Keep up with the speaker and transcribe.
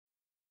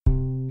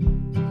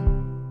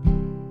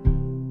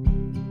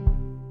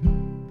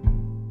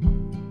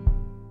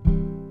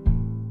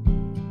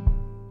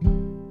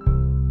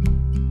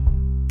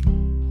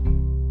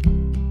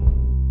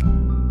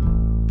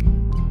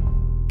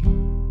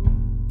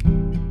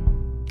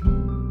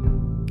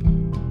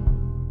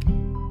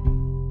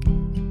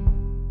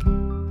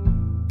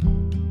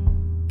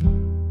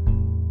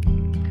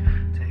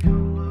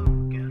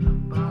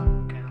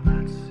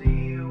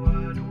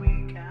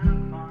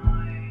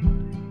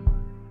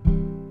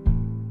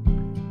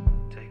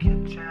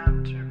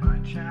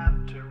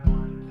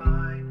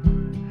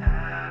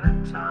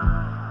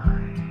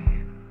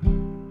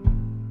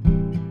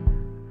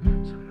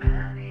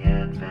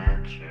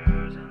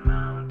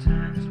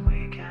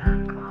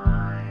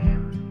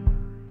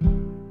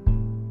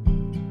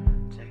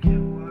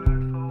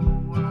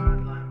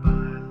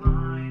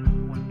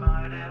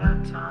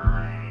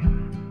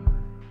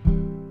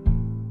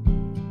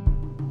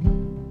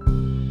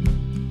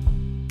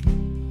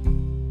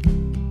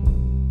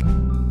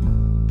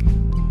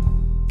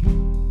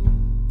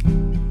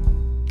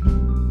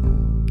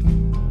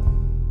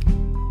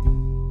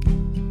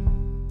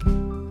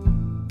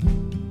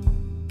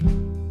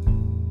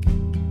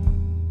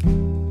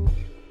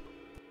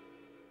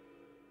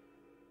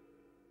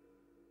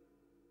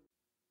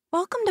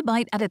Welcome to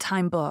Bite at a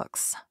Time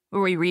Books,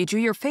 where we read you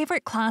your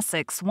favorite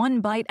classics one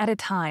bite at a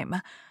time.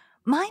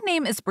 My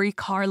name is Bree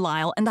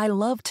Carlile, and I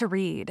love to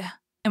read,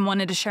 and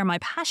wanted to share my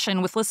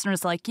passion with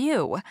listeners like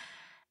you.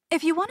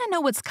 If you want to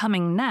know what's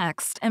coming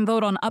next and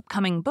vote on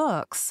upcoming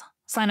books,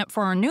 sign up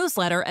for our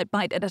newsletter at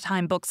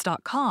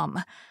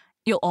biteatatimebooks.com.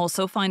 You'll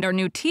also find our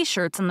new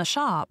t-shirts in the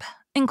shop,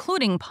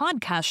 including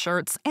podcast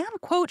shirts and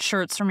quote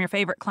shirts from your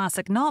favorite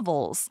classic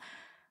novels.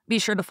 Be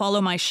sure to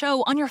follow my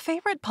show on your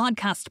favorite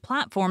podcast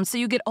platform so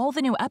you get all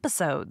the new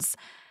episodes.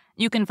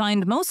 You can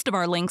find most of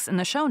our links in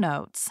the show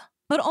notes,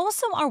 but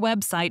also our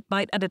website,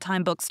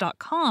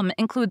 biteatatimebooks.com,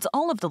 includes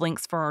all of the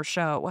links for our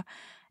show,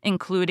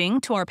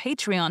 including to our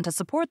Patreon to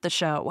support the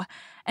show,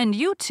 and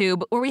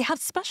YouTube, where we have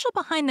special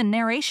behind the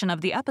narration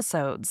of the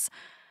episodes.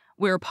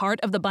 We're part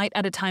of the Bite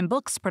at a Time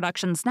Books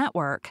Productions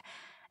Network.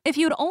 If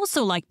you'd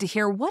also like to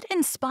hear what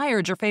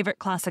inspired your favorite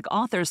classic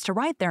authors to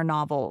write their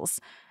novels,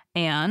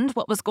 and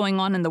what was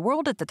going on in the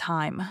world at the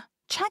time,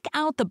 check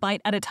out the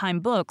Bite at a Time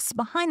Books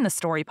Behind the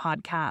Story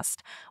podcast,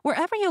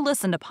 wherever you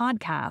listen to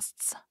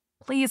podcasts.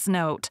 Please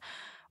note,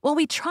 while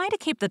we try to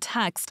keep the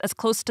text as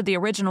close to the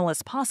original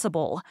as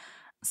possible,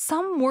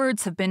 some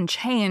words have been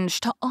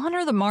changed to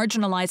honor the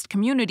marginalized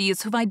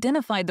communities who've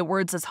identified the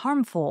words as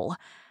harmful,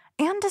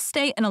 and to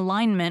stay in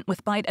alignment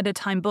with Bite at a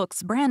Time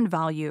Books' brand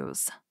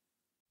values.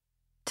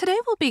 Today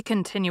we'll be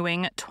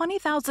continuing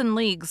 20,000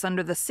 Leagues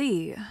Under the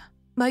Sea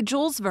by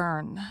Jules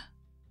Verne.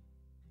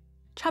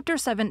 Chapter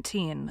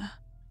 17,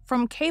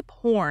 From Cape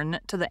Horn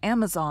to the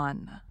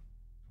Amazon.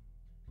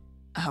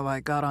 How I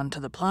got onto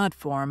the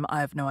platform,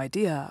 I have no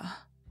idea.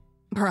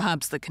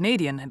 Perhaps the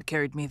Canadian had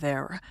carried me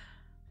there.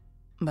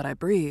 But I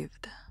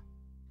breathed.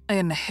 I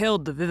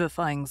inhaled the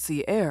vivifying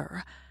sea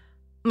air.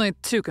 My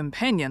two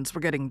companions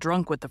were getting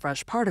drunk with the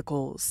fresh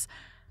particles.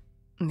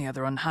 The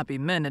other unhappy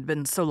men had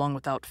been so long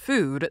without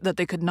food that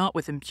they could not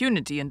with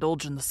impunity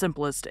indulge in the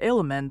simplest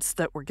aliments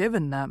that were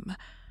given them.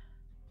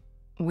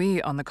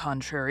 We, on the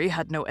contrary,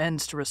 had no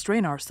ends to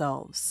restrain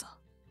ourselves.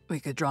 We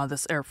could draw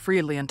this air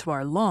freely into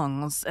our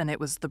lungs, and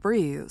it was the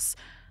breeze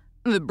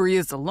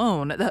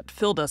alone, that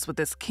filled us with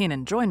this keen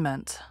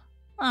enjoyment.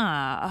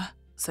 "Ah,"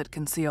 said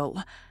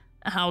Conseil,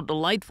 "how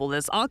delightful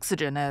this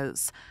oxygen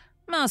is.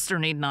 Master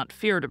need not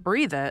fear to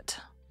breathe it.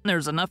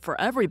 There's enough for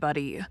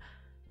everybody."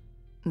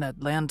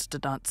 Ned Land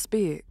did not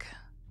speak,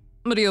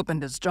 but he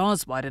opened his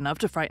jaws wide enough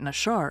to frighten a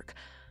shark.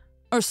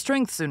 Our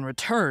strength soon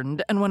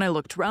returned, and when I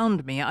looked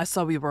round me, I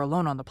saw we were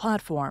alone on the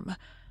platform.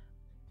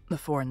 The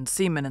foreign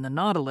seamen in the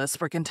Nautilus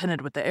were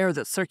contented with the air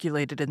that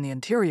circulated in the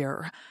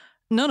interior.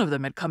 None of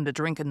them had come to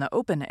drink in the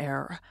open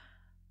air.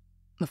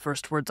 The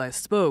first words I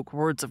spoke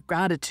were words of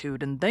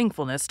gratitude and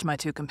thankfulness to my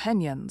two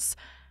companions.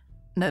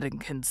 Ned and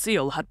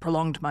Conseil had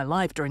prolonged my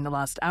life during the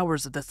last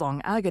hours of this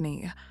long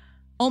agony.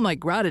 All my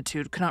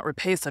gratitude could not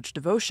repay such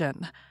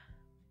devotion.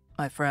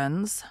 "My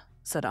friends,"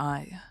 said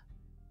I,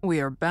 "we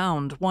are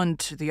bound one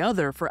to the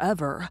other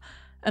forever,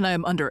 and I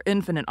am under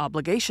infinite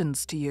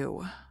obligations to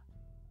you."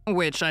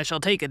 "Which I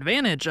shall take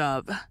advantage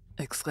of,"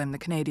 exclaimed the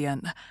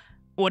Canadian.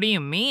 "What do you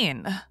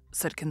mean?"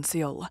 said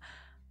Conseil.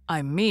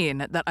 "I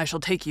mean that I shall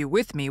take you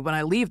with me when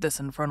I leave this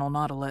infernal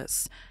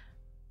Nautilus."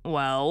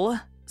 "Well,"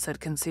 said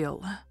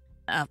Conseil,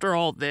 "after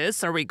all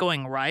this, are we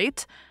going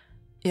right?"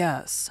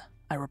 "Yes,"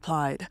 I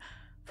replied,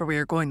 "for we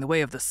are going the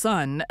way of the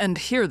sun, and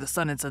here the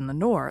sun is in the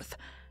north."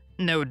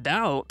 "No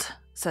doubt,"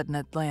 said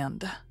Ned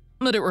Land,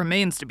 "but it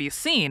remains to be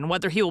seen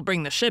whether he will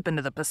bring the ship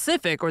into the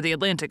Pacific or the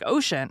Atlantic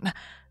Ocean,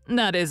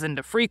 that is,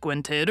 into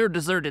frequented or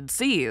deserted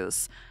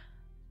seas."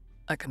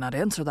 I could not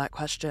answer that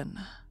question,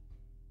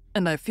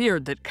 and I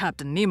feared that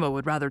Captain Nemo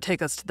would rather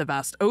take us to the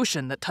vast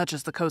ocean that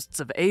touches the coasts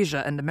of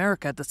Asia and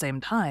America at the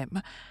same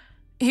time.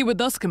 He would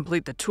thus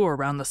complete the tour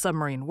around the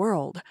submarine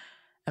world,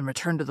 and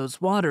return to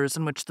those waters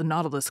in which the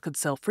Nautilus could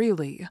sail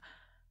freely.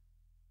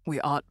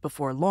 We ought,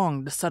 before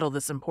long, to settle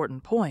this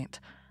important point.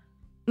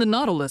 The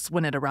Nautilus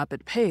went at a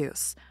rapid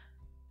pace.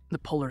 The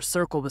polar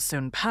circle was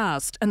soon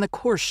passed, and the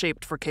course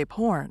shaped for Cape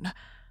Horn.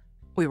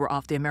 We were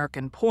off the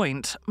American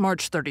point,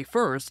 March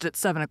 31st at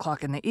 7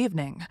 o'clock in the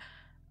evening.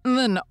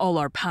 Then all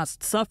our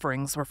past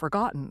sufferings were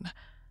forgotten.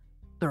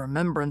 The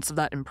remembrance of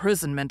that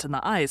imprisonment in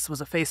the ice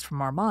was effaced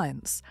from our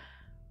minds.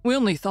 We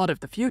only thought of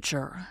the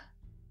future.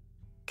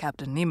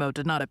 Captain Nemo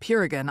did not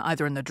appear again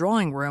either in the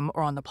drawing room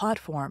or on the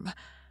platform.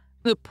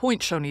 The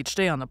point shown each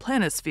day on the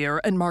planisphere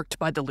and marked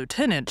by the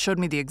lieutenant showed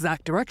me the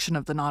exact direction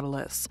of the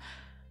Nautilus.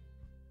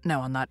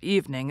 Now on that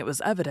evening it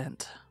was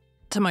evident,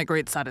 to my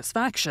great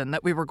satisfaction,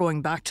 that we were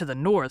going back to the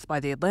north by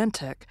the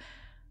Atlantic.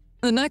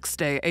 The next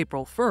day,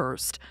 April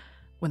 1st,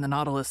 when the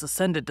Nautilus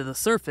ascended to the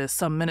surface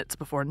some minutes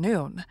before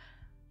noon,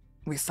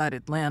 we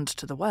sighted land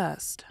to the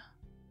west.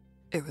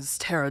 It was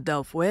Terra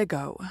del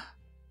Fuego,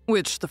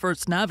 which the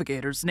first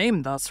navigators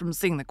named thus from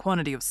seeing the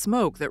quantity of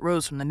smoke that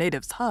rose from the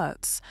natives'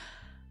 huts.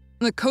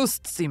 The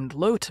coast seemed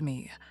low to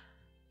me,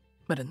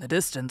 but in the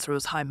distance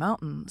rose high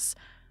mountains.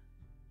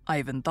 I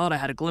even thought I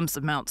had a glimpse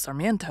of Mount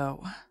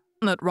Sarmiento,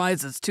 that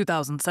rises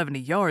 2,070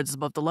 yards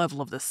above the level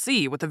of the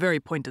sea with a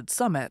very pointed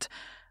summit,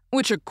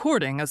 which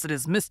according as it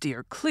is misty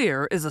or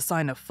clear is a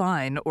sign of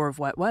fine or of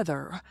wet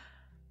weather.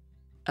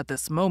 At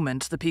this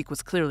moment, the peak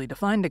was clearly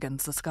defined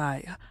against the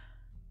sky.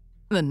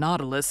 The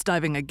Nautilus,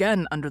 diving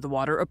again under the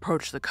water,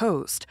 approached the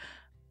coast,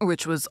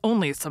 which was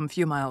only some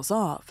few miles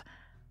off.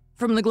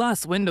 From the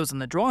glass windows in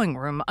the drawing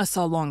room, I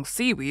saw long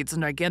seaweeds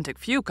and gigantic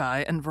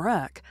fuci and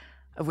varech,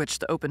 of which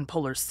the open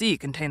polar sea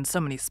contained so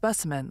many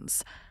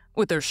specimens.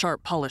 With their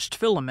sharp polished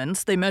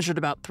filaments, they measured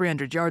about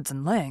 300 yards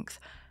in length.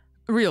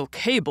 Real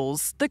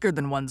cables, thicker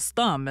than one's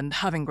thumb and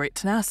having great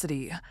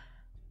tenacity.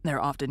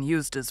 They're often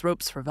used as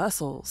ropes for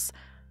vessels.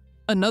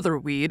 Another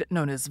weed,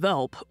 known as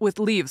velp, with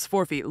leaves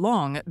 4 feet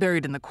long,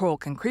 buried in the coral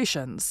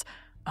concretions,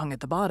 hung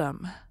at the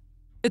bottom.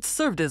 It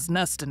served as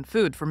nest and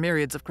food for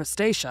myriads of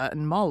crustacea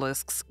and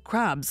mollusks,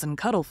 crabs and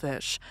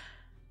cuttlefish.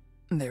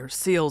 Their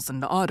seals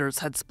and otters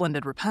had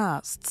splendid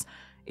repasts,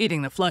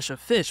 eating the flesh of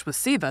fish with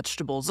sea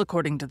vegetables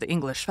according to the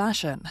English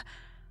fashion.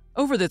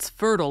 Over this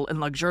fertile and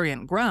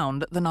luxuriant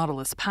ground, the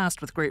Nautilus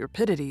passed with great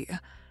rapidity.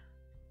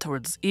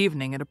 Towards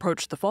evening, it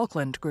approached the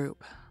Falkland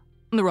group,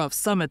 the rough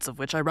summits of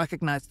which I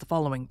recognized the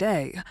following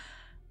day.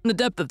 The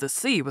depth of the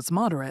sea was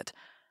moderate.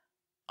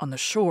 On the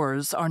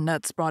shores, our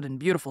nets brought in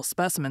beautiful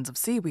specimens of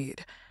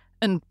seaweed,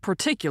 and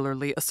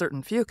particularly a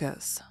certain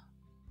fucus,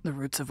 the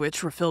roots of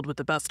which were filled with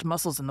the best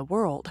mussels in the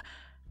world.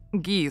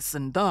 Geese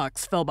and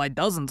ducks fell by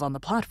dozens on the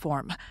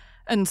platform,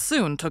 and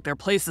soon took their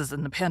places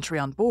in the pantry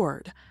on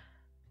board.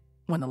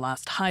 When the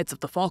last heights of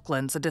the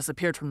Falklands had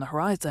disappeared from the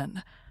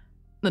horizon,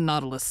 the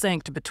Nautilus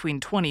sank to between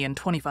 20 and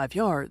 25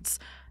 yards,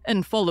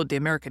 and followed the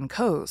American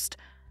coast.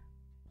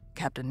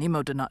 Captain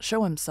Nemo did not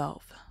show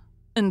himself.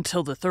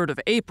 Until the 3rd of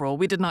April,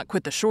 we did not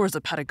quit the shores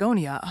of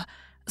Patagonia,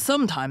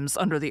 sometimes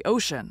under the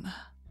ocean,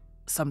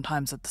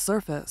 sometimes at the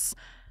surface.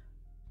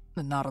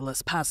 The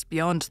Nautilus passed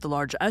beyond the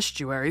large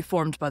estuary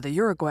formed by the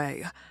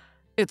Uruguay.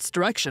 Its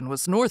direction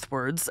was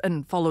northwards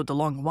and followed the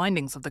long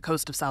windings of the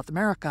coast of South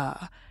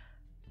America.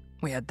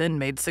 We had then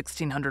made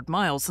 1,600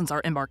 miles since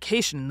our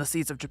embarkation in the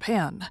seas of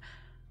Japan.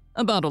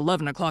 About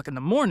 11 o'clock in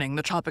the morning,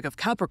 the Tropic of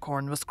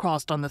Capricorn was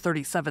crossed on the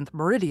 37th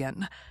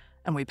meridian,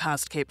 and we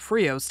passed Cape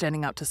Frio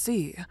standing out to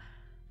sea.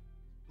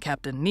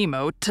 Captain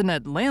Nemo, to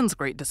Ned Land's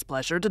great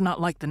displeasure, did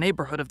not like the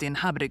neighborhood of the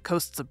inhabited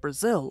coasts of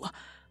Brazil,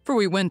 for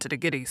we went at a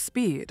giddy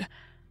speed.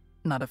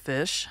 Not a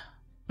fish,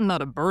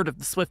 not a bird of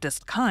the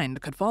swiftest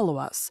kind could follow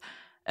us,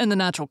 and the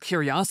natural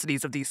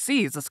curiosities of these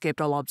seas escaped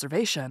all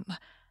observation.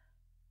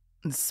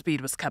 The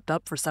speed was kept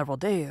up for several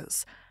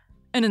days,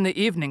 and in the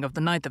evening of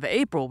the 9th of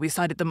April we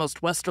sighted the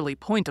most westerly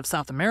point of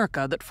South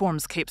America that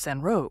forms Cape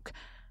San Roque.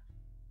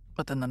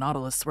 But then the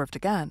Nautilus swerved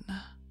again,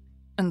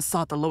 and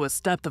sought the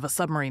lowest depth of a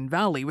submarine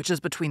valley which is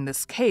between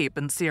this cape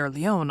and Sierra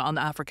Leone on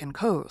the African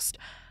coast.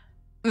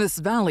 This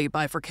valley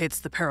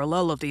bifurcates the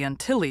parallel of the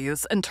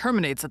Antilles and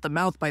terminates at the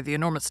mouth by the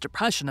enormous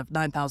depression of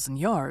 9,000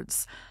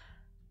 yards.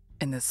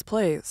 In this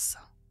place,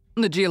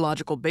 the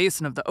geological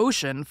basin of the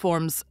ocean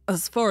forms,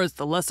 as far as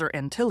the Lesser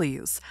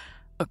Antilles,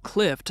 a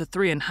cliff to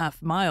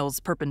 3.5 miles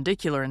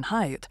perpendicular in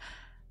height,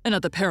 and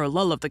at the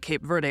parallel of the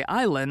Cape Verde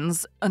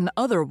Islands, an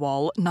other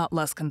wall not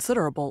less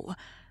considerable,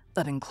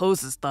 that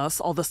encloses thus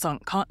all the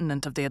sunk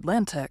continent of the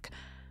Atlantic.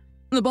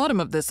 The bottom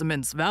of this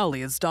immense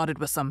valley is dotted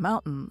with some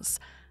mountains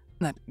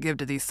that give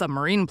to these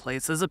submarine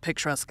places a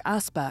picturesque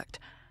aspect.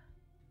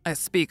 I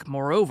speak,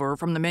 moreover,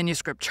 from the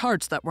manuscript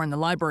charts that were in the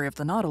library of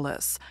the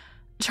Nautilus,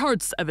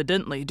 charts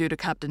evidently due to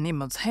Captain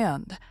Nemo's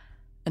hand,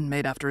 and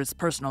made after his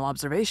personal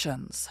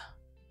observations.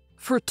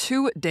 For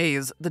 2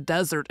 days, the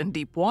desert and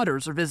deep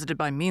waters are visited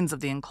by means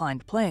of the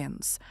inclined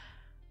planes.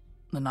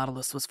 The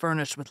Nautilus was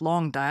furnished with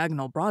long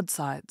diagonal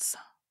broadsides,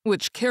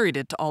 which carried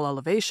it to all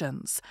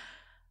elevations.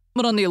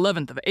 But on the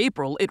 11th of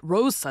April, it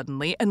rose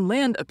suddenly, and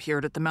land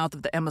appeared at the mouth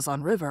of the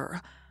Amazon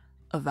River,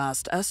 a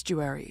vast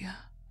estuary,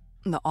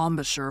 the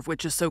embouchure of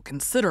which is so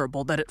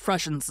considerable that it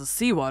freshens the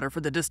seawater for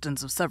the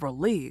distance of several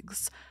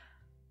leagues.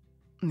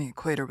 The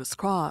equator was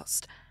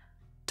crossed.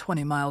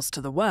 20 miles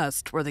to the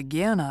west were the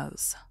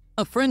Guianas,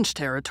 a French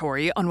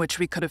territory on which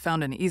we could have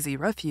found an easy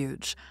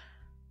refuge.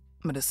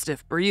 But a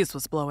stiff breeze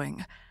was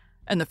blowing,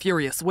 and the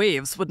furious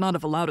waves would not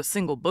have allowed a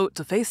single boat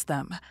to face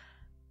them.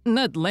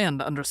 Ned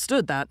Land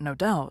understood that, no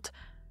doubt,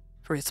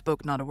 for he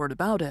spoke not a word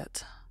about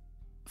it.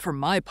 For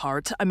my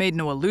part, I made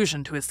no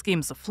allusion to his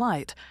schemes of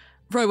flight,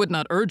 for I would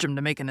not urge him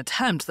to make an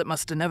attempt that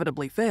must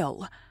inevitably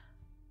fail.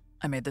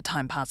 I made the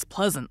time pass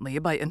pleasantly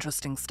by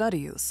interesting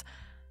studies.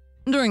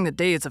 During the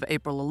days of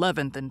April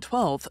 11th and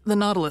 12th, the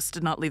Nautilus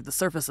did not leave the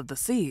surface of the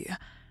sea,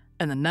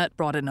 and the net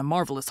brought in a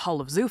marvelous haul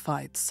of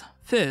zoophytes,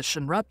 fish,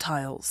 and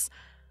reptiles.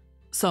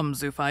 Some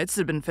zoophytes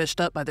had been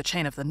fished up by the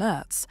chain of the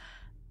nets.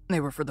 They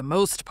were for the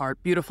most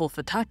part beautiful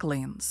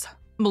phytachelines,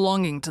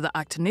 belonging to the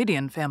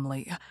actinidian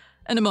family,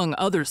 and among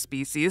other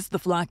species the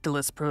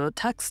Phylactylus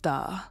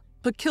protexta,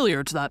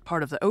 peculiar to that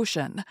part of the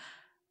ocean,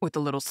 with a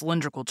little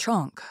cylindrical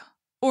trunk,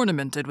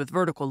 ornamented with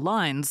vertical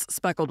lines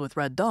speckled with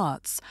red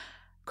dots,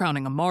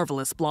 crowning a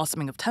marvelous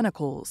blossoming of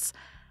tentacles.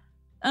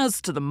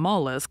 As to the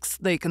mollusks,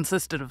 they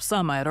consisted of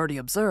some I had already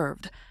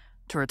observed,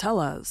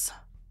 turritellas,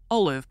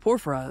 olive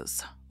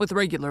porphyras, with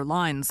regular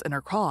lines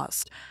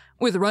intercrossed,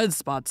 with red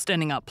spots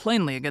standing out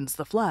plainly against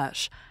the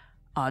flesh,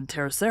 odd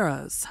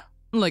pteroceras,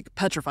 like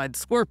petrified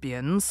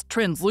scorpions,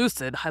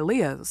 translucid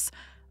hylias,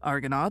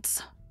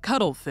 argonauts,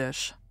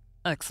 cuttlefish,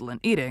 excellent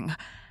eating,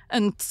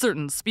 and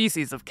certain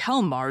species of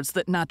calmars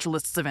that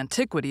naturalists of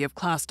antiquity have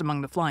classed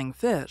among the flying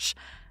fish,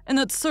 and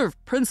that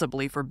served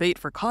principally for bait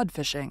for cod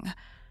fishing.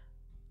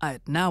 I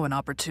had now an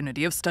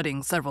opportunity of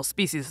studying several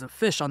species of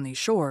fish on these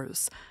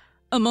shores.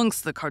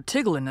 Amongst the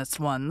cartilaginous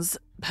ones,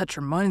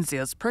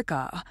 Petromonesia's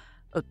prica,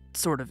 a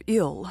sort of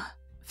eel,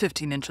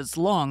 15 inches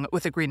long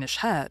with a greenish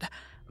head,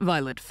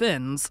 violet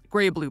fins,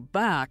 gray-blue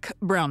back,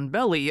 brown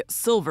belly,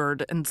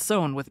 silvered and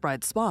sewn with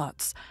bright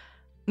spots,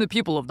 the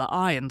pupil of the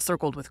eye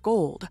encircled with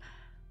gold,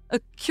 a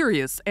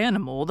curious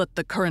animal that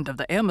the current of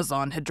the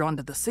Amazon had drawn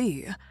to the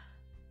sea,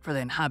 for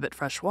they inhabit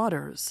fresh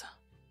waters.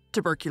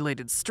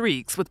 Tuberculated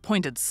streaks with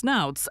pointed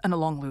snouts and a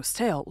long loose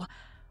tail,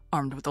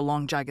 armed with a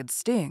long jagged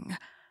sting.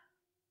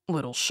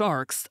 Little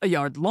sharks, a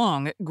yard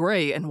long,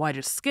 gray and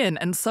whitish skin,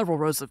 and several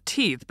rows of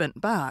teeth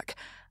bent back,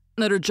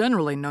 that are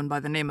generally known by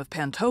the name of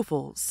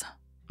pantophils.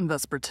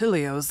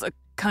 Vespertilios, a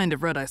kind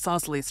of red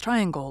isosceles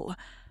triangle,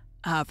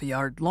 half a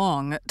yard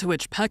long, to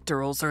which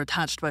pectorals are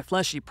attached by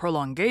fleshy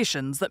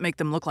prolongations that make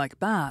them look like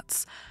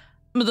bats,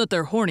 but that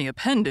their horny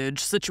appendage,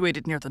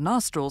 situated near the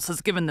nostrils,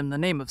 has given them the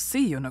name of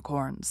sea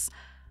unicorns.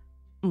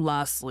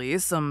 Lastly,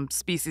 some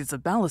species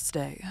of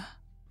ballistae.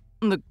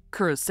 The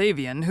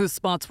Curasavian, whose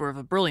spots were of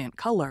a brilliant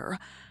color,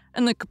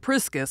 and the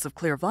Capriscus of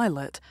clear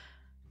violet,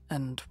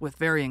 and with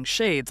varying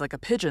shades like a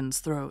pigeon's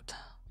throat.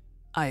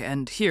 I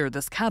end here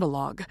this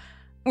catalogue,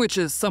 which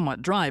is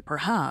somewhat dry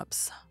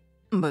perhaps,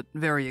 but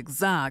very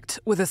exact,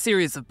 with a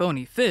series of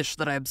bony fish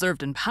that I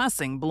observed in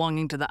passing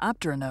belonging to the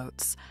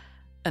apteronotes,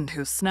 and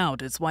whose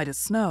snout is white as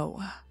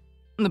snow,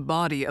 the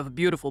body of a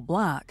beautiful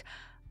black,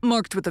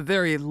 marked with a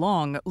very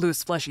long,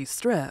 loose fleshy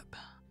strip,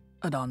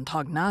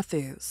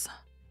 Odontognaths,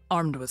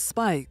 armed with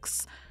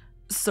spikes,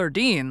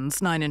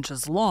 sardines 9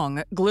 inches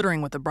long,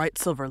 glittering with a bright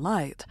silver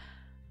light,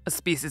 a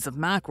species of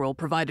mackerel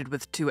provided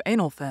with 2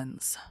 anal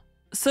fins,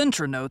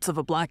 centronotes of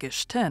a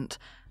blackish tint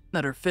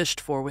that are fished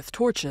for with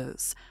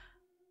torches,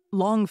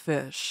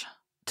 longfish,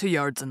 2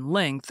 yards in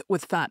length,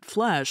 with fat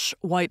flesh,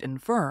 white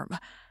and firm,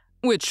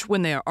 which,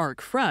 when they are arc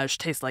fresh,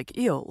 taste like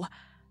eel,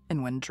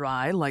 and when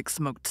dry, like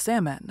smoked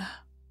salmon.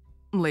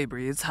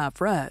 Labries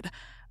half red,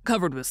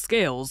 covered with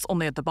scales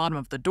only at the bottom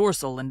of the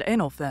dorsal and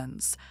anal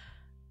fins.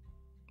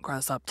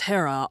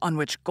 Grassoptera, on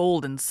which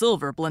gold and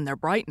silver blend their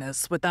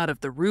brightness with that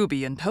of the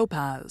ruby and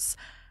topaz.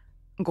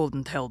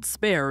 Golden-tailed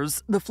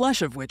spares, the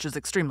flesh of which is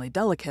extremely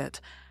delicate,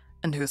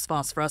 and whose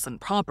phosphorescent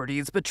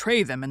properties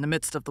betray them in the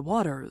midst of the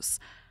waters.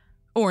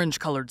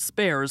 Orange-colored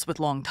spares with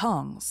long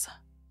tongues.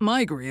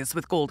 Migres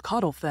with gold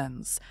caudal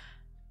fins.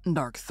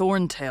 Dark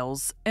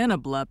thorntails,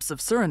 anableps of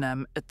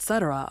Suriname,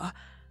 etc.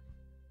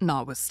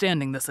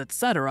 Notwithstanding this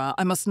etc.,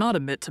 I must not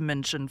omit to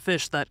mention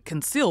fish that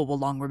Conseil will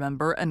long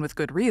remember, and with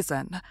good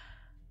reason.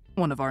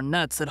 One of our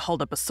nets had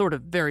hauled up a sort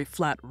of very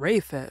flat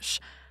rayfish,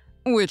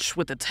 which,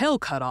 with the tail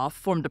cut off,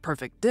 formed a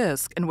perfect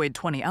disc and weighed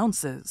 20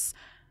 ounces.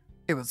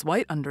 It was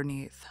white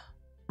underneath,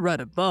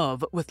 red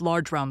above, with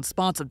large round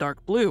spots of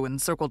dark blue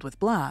encircled with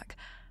black,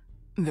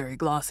 very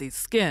glossy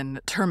skin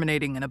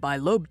terminating in a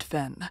bilobed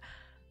fin.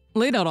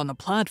 Laid out on the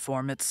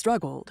platform, it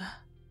struggled,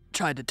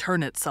 tried to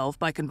turn itself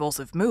by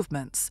convulsive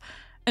movements,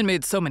 and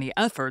made so many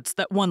efforts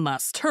that one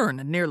last turn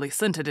nearly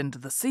sent it into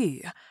the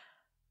sea.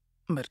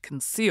 But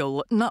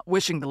Conseil, not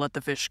wishing to let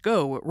the fish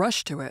go,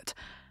 rushed to it,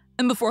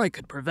 and before I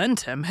could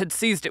prevent him, had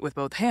seized it with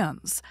both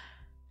hands.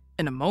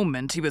 In a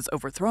moment, he was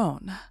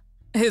overthrown,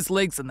 his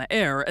legs in the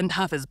air and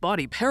half his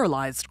body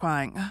paralyzed,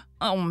 crying,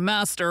 "Oh,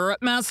 master,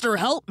 master,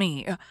 help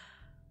me!"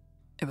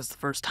 It was the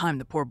first time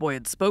the poor boy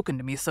had spoken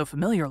to me so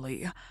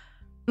familiarly.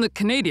 The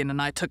Canadian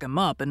and I took him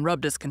up and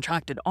rubbed his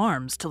contracted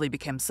arms till he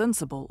became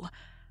sensible.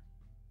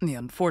 The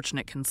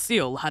unfortunate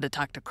Conseil had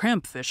attacked a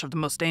crampfish of the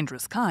most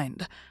dangerous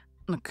kind,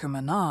 the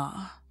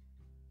cumana.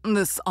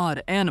 This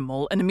odd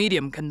animal, in a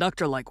medium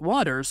conductor like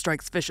water,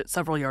 strikes fish at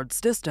several yards'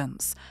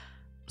 distance.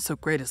 So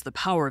great is the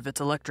power of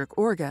its electric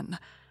organ,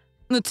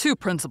 the 2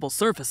 principal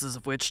surfaces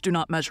of which do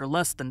not measure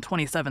less than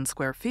 27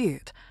 square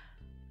feet.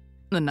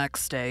 The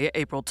next day,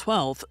 April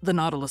 12th, the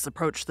Nautilus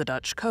approached the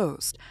Dutch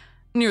coast,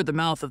 near the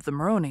mouth of the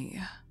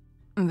Maroni.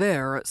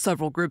 There,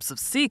 several groups of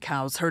sea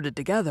cows herded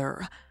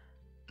together.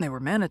 They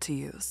were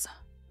manatees,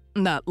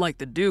 that, like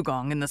the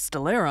dugong and the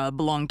stellara,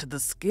 belonged to the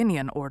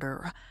Skinnian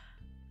order.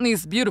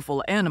 These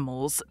beautiful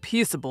animals,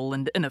 peaceable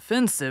and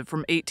inoffensive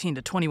from 18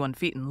 to 21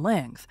 feet in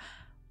length,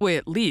 weigh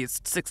at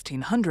least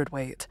 1,600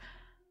 weight.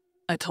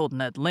 I told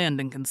Ned Land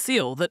and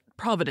Conseil that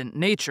provident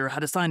nature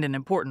had assigned an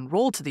important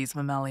role to these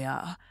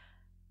mammalia.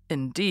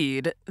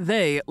 Indeed,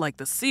 they, like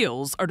the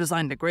seals, are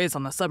designed to graze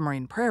on the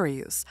submarine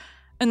prairies,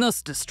 and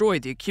thus destroy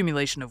the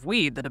accumulation of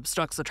weed that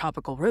obstructs the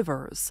tropical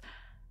rivers.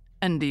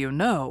 And do you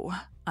know,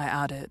 I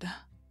added,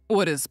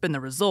 what has been the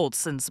result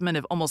since men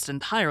have almost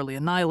entirely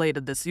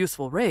annihilated this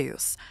useful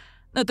race?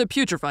 That the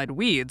putrefied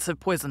weeds have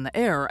poisoned the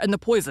air, and the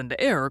poisoned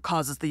air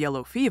causes the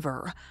yellow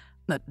fever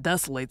that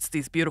desolates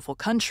these beautiful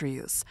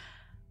countries.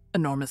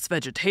 Enormous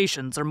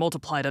vegetations are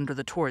multiplied under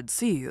the torrid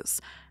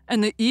seas,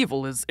 and the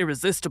evil is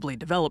irresistibly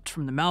developed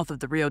from the mouth of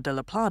the Rio de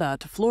la Plata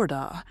to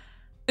Florida.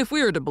 If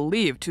we are to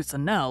believe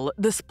Toussaint,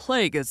 this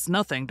plague is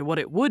nothing to what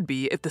it would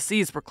be if the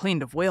seas were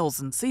cleaned of whales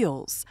and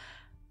seals,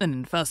 and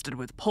infested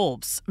with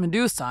poulps,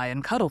 medusae,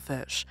 and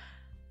cuttlefish.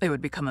 They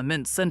would become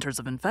immense centers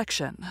of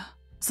infection,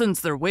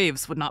 since their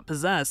waves would not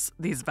possess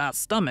these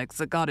vast stomachs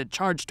that God had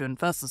charged to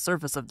infest the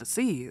surface of the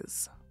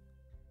seas.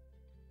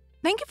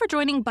 Thank you for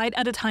joining Bite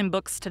at a Time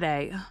Books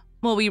today,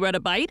 while we read a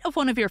bite of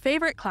one of your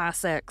favorite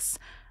classics.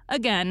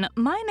 Again,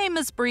 my name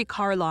is Bree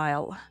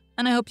Carlile,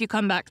 and I hope you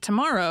come back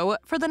tomorrow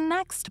for the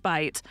next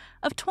bite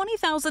of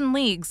 20,000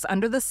 Leagues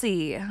Under the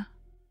Sea.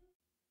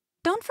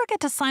 Don't forget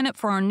to sign up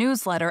for our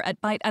newsletter at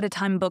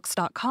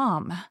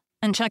biteatatimebooks.com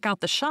and check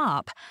out the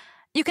shop.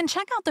 You can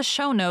check out the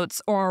show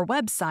notes or our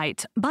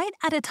website,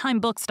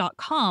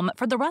 biteatatimebooks.com,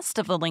 for the rest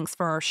of the links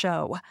for our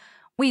show.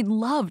 We'd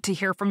love to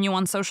hear from you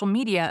on social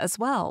media as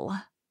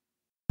well.